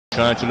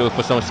Trying to look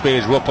for some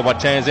space.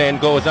 Ropapa turns in,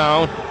 goes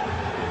down,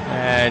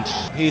 and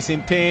he's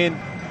in pain.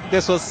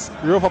 This was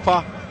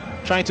Ropapa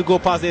trying to go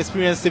past the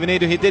experienced Stephen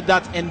Adu. He did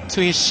that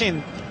into his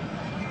shin.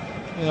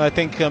 I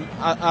think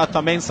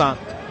Arthur Mensah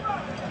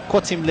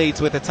caught him late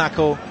with a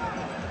tackle.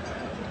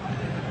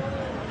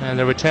 And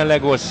the return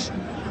leg was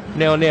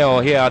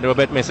 0-0 here at the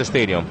Robert Mensah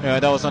Stadium.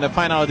 Yeah, that was on the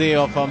final day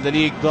of the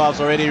league.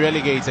 Doves already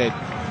relegated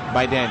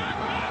by then.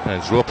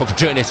 And Ropapa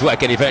doing his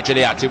work and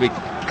eventually had to be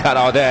cut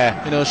out there.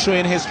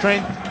 Showing his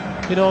strength.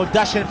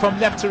 Dashing from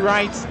left to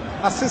right,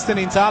 assisting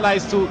Inter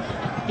Allies to,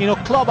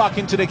 claw back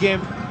into the game.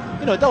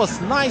 That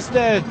was nice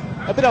there.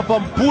 A bit of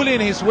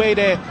bullying his way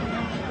there.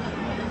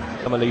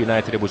 Camilla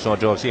United Busan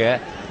Doves here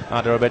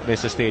at the Robert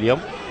Mensah Stadium.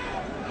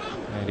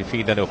 And the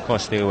feed that, of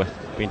course, they've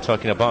been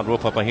talking about.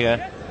 Ropapa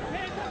here.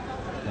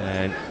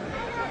 And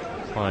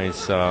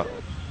finds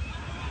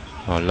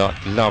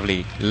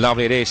lovely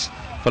it is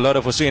for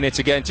Lotto Fusini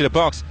to get into the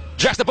box.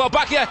 Just the ball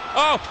back here.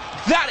 Oh,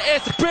 that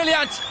is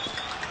brilliant.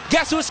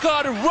 Guess who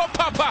scored?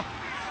 Ropapa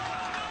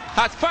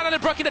has finally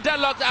broken the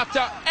deadlock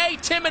after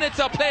 18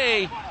 minutes of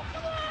play.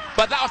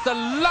 But that was a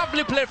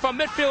lovely play from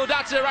midfield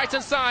out to the right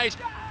hand side.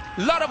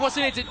 A lot of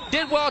opportunity,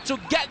 did well to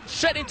get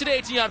straight into the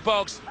 18-yard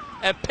box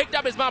and picked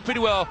up his man pretty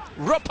well.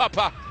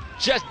 Ropapa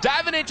just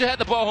diving in to hit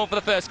the ball home for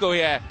the first goal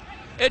here.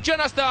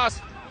 Jonas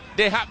Stars,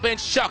 they have been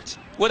shocked.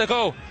 What a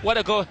goal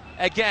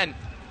again.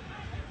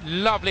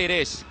 Lovely it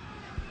is.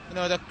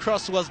 The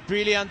cross was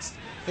brilliant.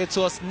 It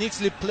was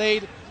neatly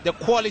played. The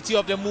quality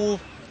of the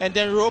move, and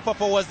then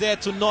Ropapa was there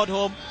to nod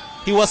home.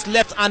 He was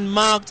left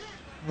unmarked.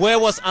 Where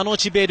was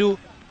Anochi Bedu?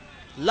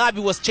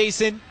 Labi was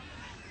chasing,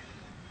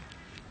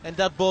 and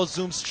that ball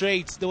zoomed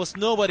straight. There was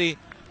nobody,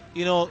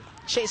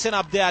 chasing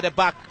up there at the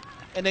back,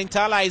 and the Inter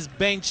Allies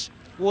bench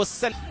was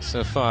set.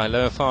 So far,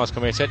 11 fouls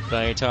committed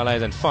by Inter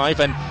Allies and 5,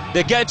 and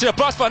they get to the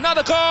box for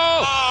another goal.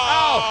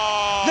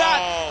 Oh,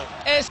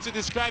 that is to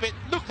describe it.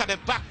 Look at the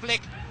back flick,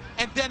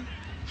 and then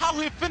how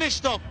he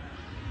finished up.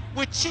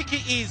 With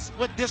cheeky ease,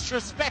 with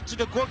disrespect to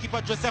the goalkeeper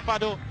Joseph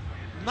Ado.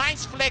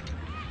 Nice flick.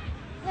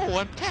 Oh,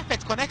 and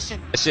perfect connection.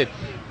 Shit.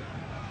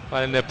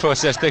 But in the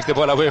process, takes the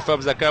ball away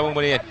from Zakari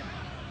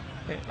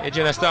Mumuni.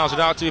 Jonas Stars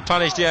without to be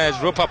punished here as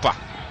Ropapa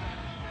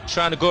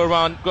trying to go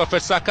around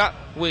Godfred Saka,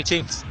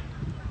 waiting.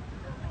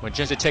 When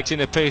just detecting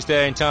the pace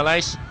there in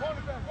Allies,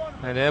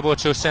 and able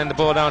to send the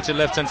ball down to the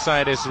left hand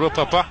side is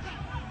Ropapa.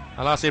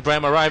 Alas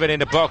Ibrahim arriving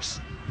in the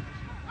box,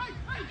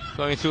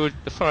 going through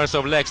the forest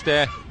of legs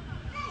there.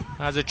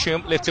 As a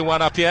chimp lifting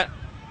one up here.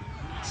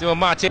 Simon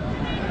Martin.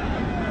 And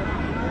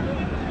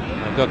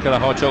Gokula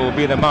Hocho will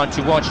be the man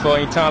to watch for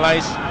Inter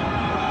Allies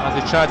as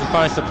they try to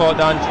find support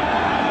down.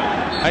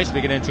 Ice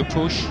beginning to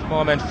push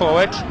more men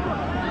forward.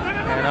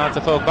 And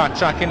Antafolk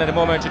backtracking at the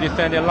moment to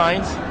defend their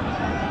lines.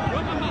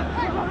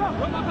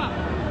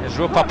 There's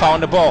Ropapa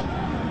on the ball.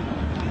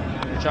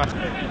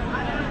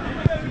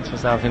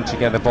 Just having to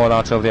get the ball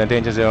out of their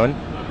danger zone.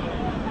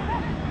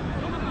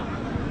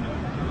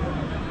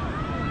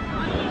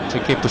 To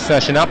keep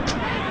possession up,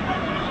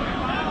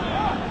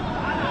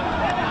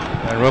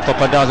 and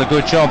Ropapa does a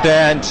good job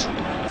there. And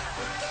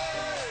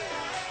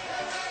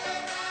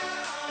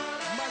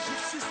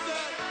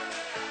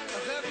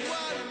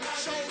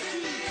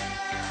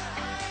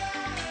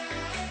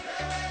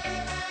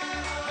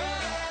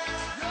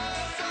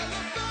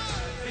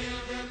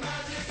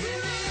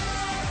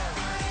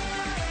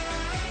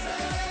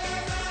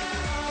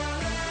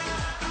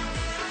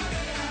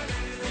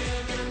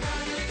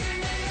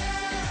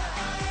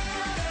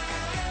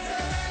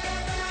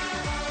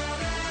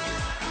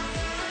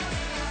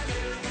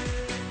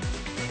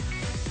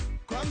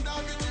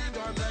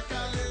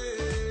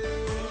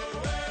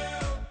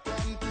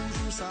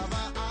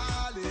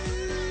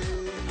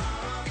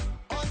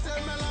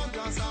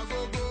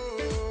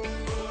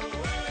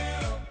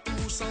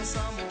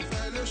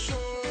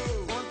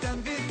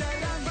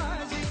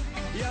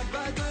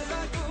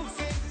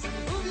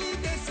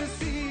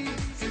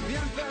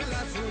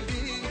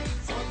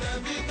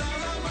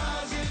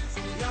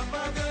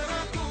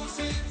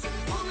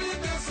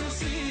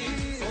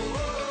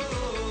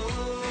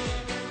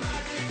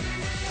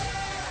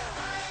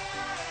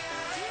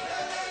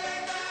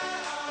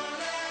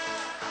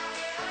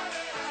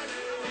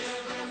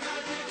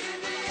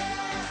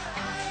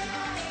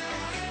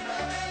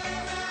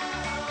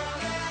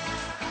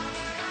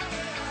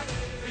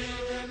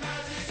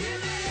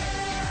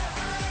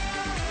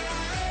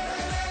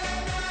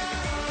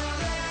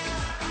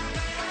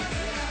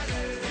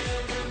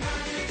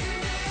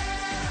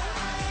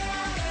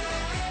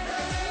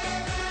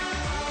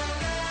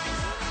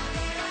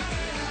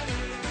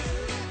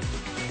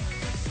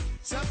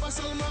c'est pas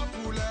seulement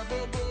pour les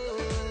bobos.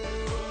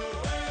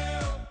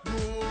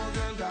 Nous on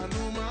vient dans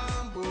nous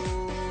mambo.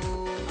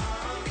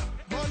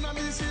 Mon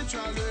ami, si tu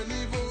as le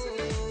niveau,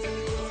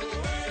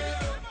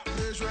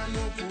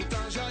 rejoins-nous pour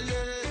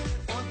t'enjailler.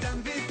 On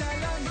t'invite à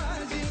la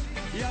magie,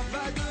 y a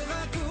pas de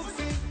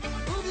raccourci.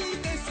 Oublie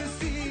tes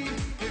soucis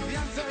et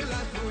viens faire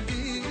la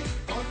folie.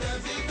 On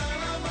t'invite à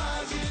la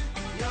magie,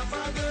 y a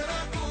pas de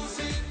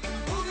raccourci.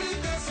 Oublie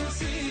tes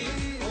soucis.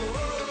 Oh, oh,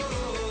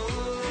 oh,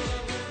 oh.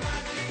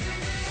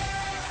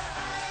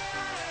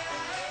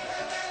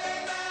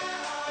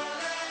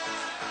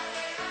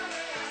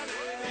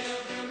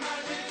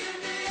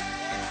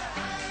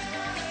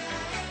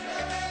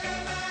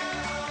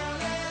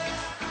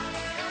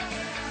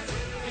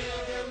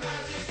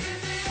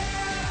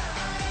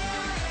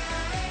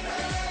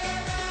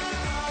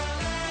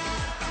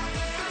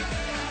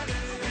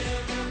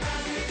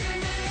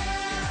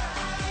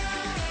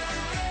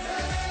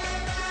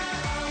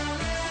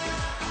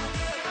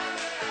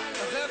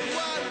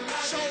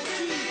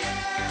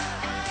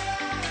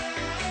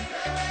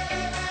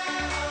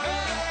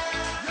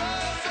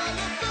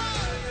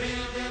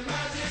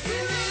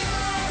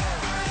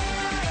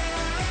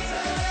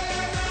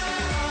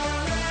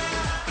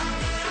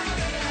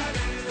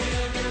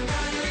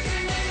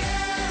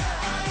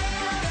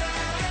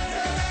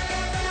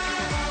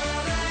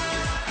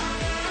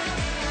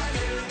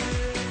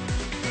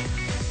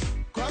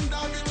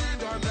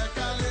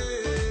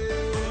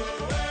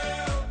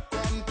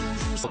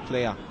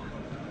 player,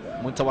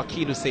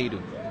 Muntawakilu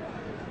Seidu.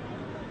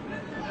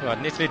 Well,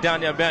 initially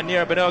Daniel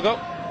near Benogo.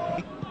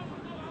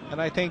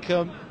 And I think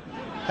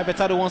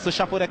Hebetado wants to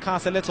shuffle the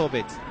cards a little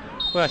bit.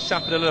 Well,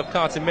 shuffled a lot of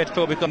cards in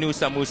midfield because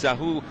Nusa Musa,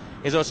 who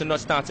is also not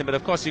starting. But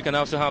of course, you can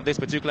also have this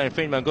particular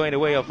infringement going the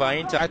way of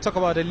Inter. I talked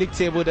about the league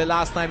table the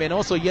last time, and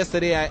also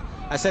yesterday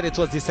I said it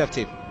was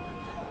deceptive.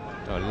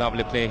 Oh,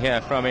 lovely play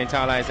here from Inter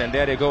Allies, and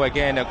there they go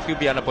again. There could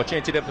be an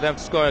opportunity for them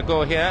to score a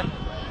goal here.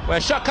 Well,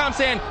 shot comes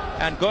in,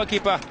 and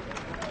goalkeeper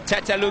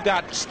Tete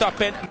Lugard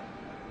stopping.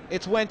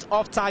 It went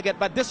off target,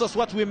 but this was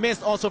what we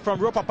missed also from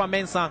Ropapa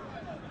Mensah.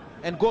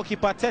 And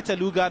goalkeeper Tete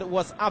Lugard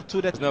was up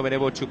to the... Not been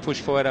able to push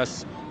forward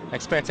as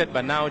expected,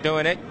 but now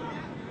doing it.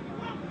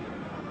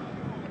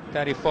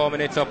 34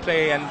 minutes of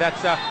play, and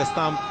that's the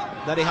stamp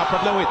that they have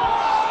problem with.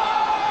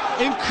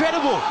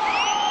 Incredible!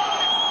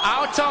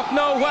 Out of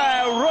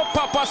nowhere,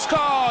 Ropapa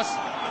scores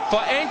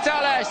for Inter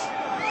Allies.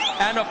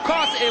 And of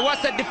course, it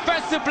was a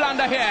defensive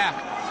blunder here.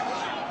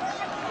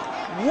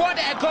 What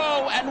a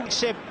goal! And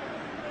shape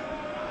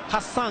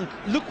has sunk.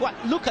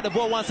 Look at the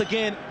ball once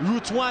again.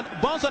 Route 1,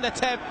 bounce on the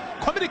tap.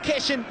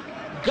 Communication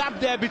gap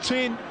there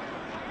between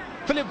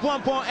Philip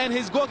Buampong and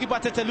his goalkeeper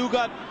Tete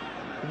Lugard.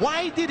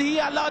 Why did he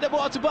allow the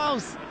ball to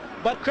bounce?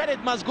 But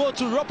credit must go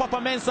to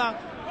Ropapa Mensah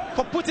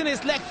for putting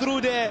his leg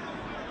through there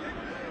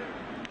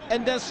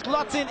and then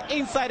slotting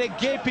inside a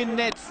gaping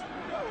net.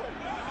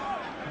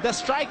 The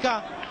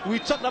striker we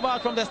talked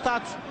about from the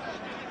start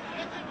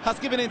has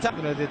given it up.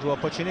 The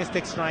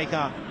opportunistic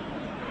striker.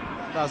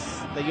 That's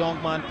the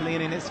young man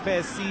playing in his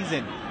first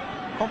season.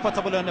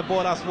 Comfortable on the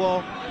ball as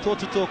well.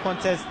 Toe-to-toe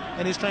contest,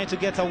 and he's trying to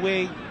get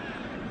away.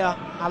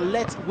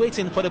 Alert,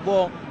 waiting for the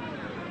ball.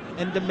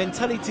 And the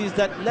mentality is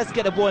that let's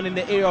get the ball in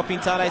the area of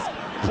Inter Allies.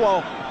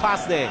 Poor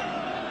pass there.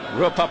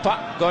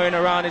 Ropapa going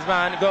around his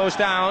man, goes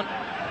down.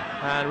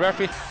 And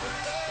referee...